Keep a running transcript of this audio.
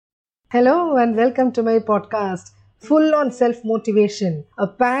Hello and welcome to my podcast, full on self motivation, a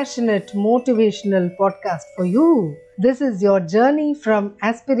passionate motivational podcast for you. This is your journey from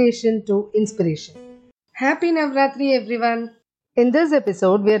aspiration to inspiration. Happy Navratri, everyone. In this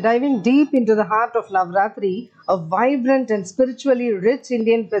episode, we are diving deep into the heart of Navratri, a vibrant and spiritually rich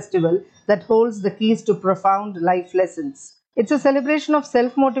Indian festival that holds the keys to profound life lessons. It's a celebration of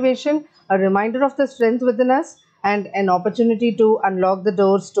self motivation, a reminder of the strength within us, and an opportunity to unlock the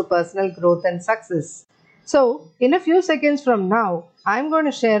doors to personal growth and success. So, in a few seconds from now, I'm going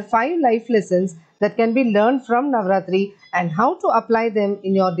to share 5 life lessons that can be learned from Navratri and how to apply them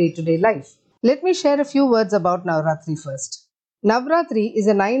in your day to day life. Let me share a few words about Navratri first. Navratri is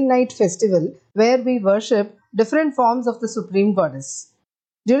a 9 night festival where we worship different forms of the Supreme Goddess.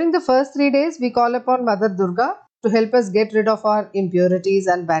 During the first 3 days, we call upon Mother Durga to help us get rid of our impurities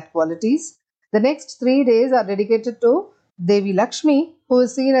and bad qualities. The next 3 days are dedicated to Devi Lakshmi, who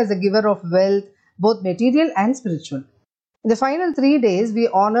is seen as a giver of wealth, both material and spiritual. In the final 3 days, we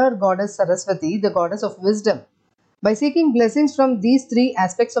honor Goddess Saraswati, the goddess of wisdom. By seeking blessings from these 3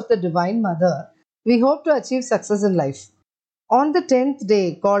 aspects of the Divine Mother, we hope to achieve success in life. On the 10th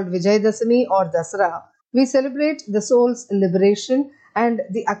day, called Vijayadashami or Dasara, we celebrate the soul's liberation and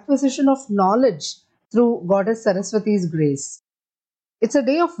the acquisition of knowledge through Goddess Saraswati's grace. It's a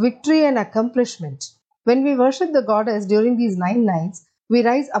day of victory and accomplishment. When we worship the goddess during these 9 nights, we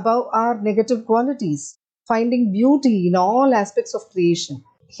rise above our negative qualities, finding beauty in all aspects of creation.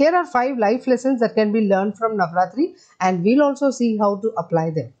 Here are 5 life lessons that can be learned from Navratri, and we'll also see how to apply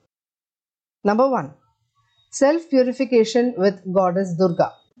them. Number 1. Self purification with Goddess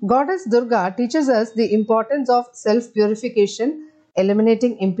Durga. Goddess Durga teaches us the importance of self purification,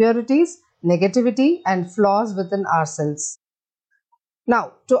 eliminating impurities, negativity, and flaws within ourselves.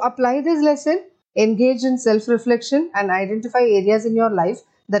 Now, to apply this lesson, engage in self reflection and identify areas in your life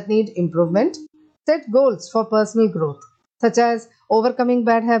that need improvement. Set goals for personal growth, such as overcoming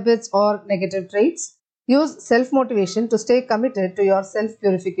bad habits or negative traits. Use self motivation to stay committed to your self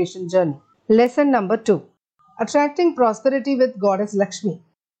purification journey. Lesson number 2. Attracting prosperity with Goddess Lakshmi.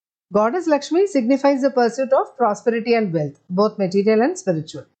 Goddess Lakshmi signifies the pursuit of prosperity and wealth, both material and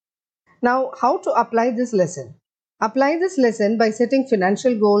spiritual. Now, how to apply this lesson? Apply this lesson by setting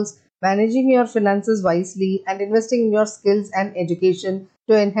financial goals, managing your finances wisely, and investing in your skills and education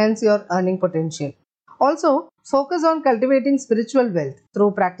to enhance your earning potential. Also, focus on cultivating spiritual wealth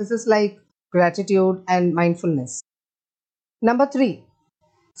through practices like gratitude and mindfulness. Number 3.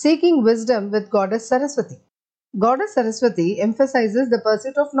 Seeking wisdom with Goddess Saraswati. Goddess Saraswati emphasizes the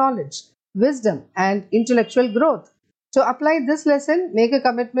pursuit of knowledge, wisdom, and intellectual growth. To apply this lesson, make a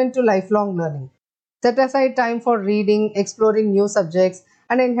commitment to lifelong learning. Set aside time for reading, exploring new subjects,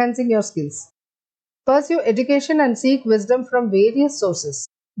 and enhancing your skills. Pursue education and seek wisdom from various sources,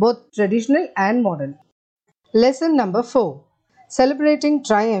 both traditional and modern. Lesson number 4. Celebrating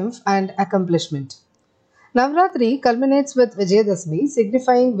triumph and accomplishment. Navratri culminates with Vijayadashami,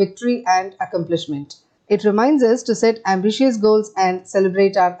 signifying victory and accomplishment. It reminds us to set ambitious goals and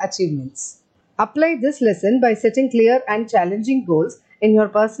celebrate our achievements. Apply this lesson by setting clear and challenging goals in your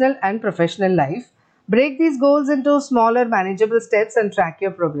personal and professional life. Break these goals into smaller, manageable steps and track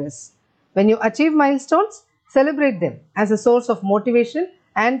your progress. When you achieve milestones, celebrate them as a source of motivation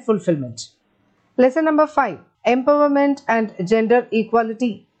and fulfillment. Lesson number 5. Empowerment and gender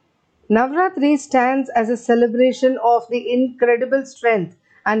equality. Navratri stands as a celebration of the incredible strength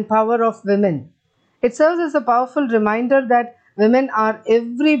and power of women. It serves as a powerful reminder that women are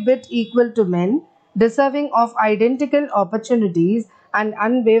every bit equal to men, deserving of identical opportunities and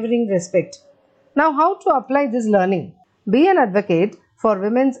unwavering respect. Now, how to apply this learning? Be an advocate for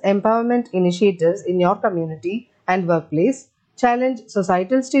women's empowerment initiatives in your community and workplace, challenge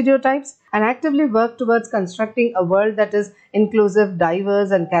societal stereotypes, and actively work towards constructing a world that is inclusive,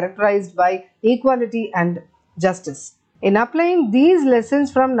 diverse, and characterized by equality and justice. In applying these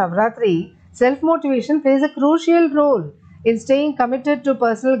lessons from Navratri, self-motivation plays a crucial role in staying committed to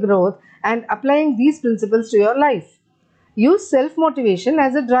personal growth and applying these principles to your life. Use self-motivation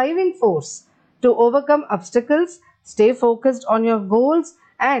as a driving force to overcome obstacles, stay focused on your goals,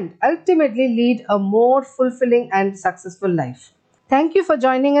 and ultimately lead a more fulfilling and successful life. Thank you for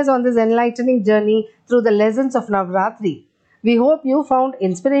joining us on this enlightening journey through the lessons of Navratri. We hope you found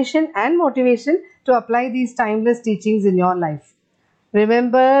inspiration and motivation to apply these timeless teachings in your life.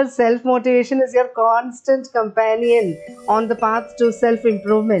 Remember, self-motivation is your constant companion on the path to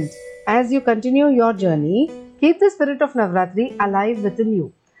self-improvement. As you continue your journey, keep the spirit of Navratri alive within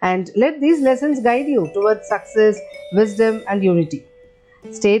you and let these lessons guide you towards success, wisdom, and unity.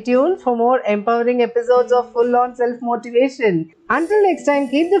 Stay tuned for more empowering episodes of Full On Self Motivation. Until next time,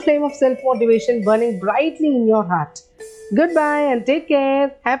 keep the flame of self motivation burning brightly in your heart. Goodbye and take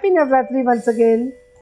care. Happy Navratri once again.